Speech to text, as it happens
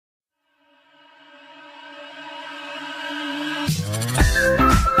Hello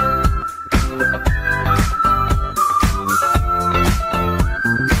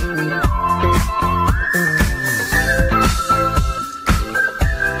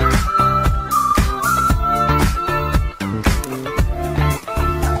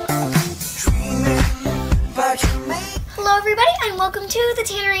everybody, and welcome to the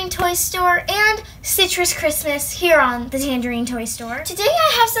Tangerine Toy Store and Citrus Christmas here on the Tangerine Toy Store. Today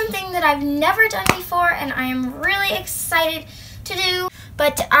I have something that I've never done before and I am really excited to do,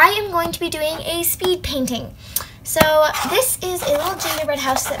 but I am going to be doing a speed painting. So this is a little gingerbread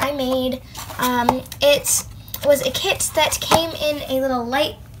house that I made. It was a kit that came in a little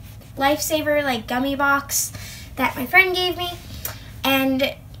lifesaver like gummy box that my friend gave me,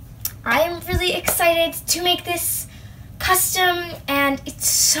 and I am really excited to make this custom, and it's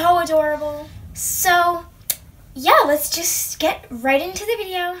so adorable. So yeah, let's just get right into the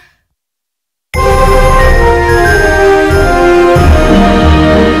video.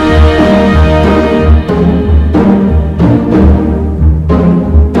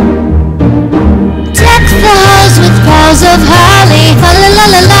 Deck the halls with boughs of holly, la la la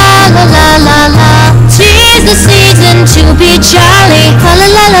la la la la la. 'Tis the season to be jolly, la la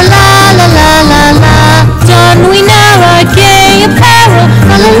la la la la la la la. Don we now our gay apparel,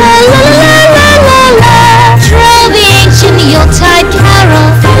 la la la la la la la la. Troll the ancient Yuletide carol,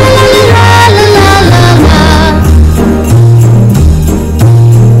 la la la la la la la.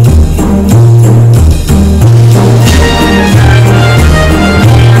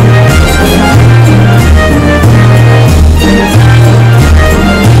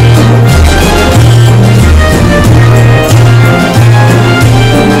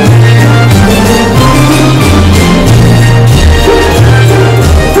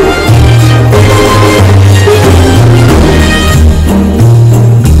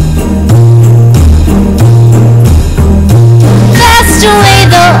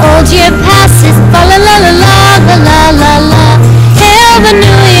 Year passes, fa la la la la la la la la. Hail the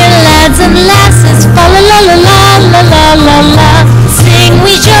new year, lads and lasses, fa la la la la la la la la. Sing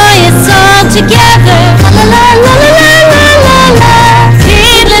we joyous all together, fa la la la la la la la la.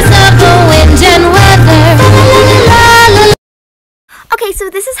 Heedless of the wind and weather, fa la la la la la. Okay, so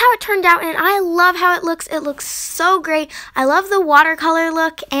this is how it turned out, and I love how it looks. It looks so great. I love the watercolor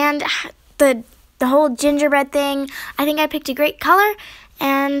look and the whole gingerbread thing. I think I picked a great color.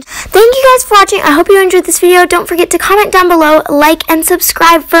 And thank you guys for watching. I hope you enjoyed this video. Don't forget to comment down below, like, and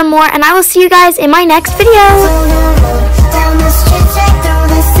subscribe for more. And I will see you guys in my next video.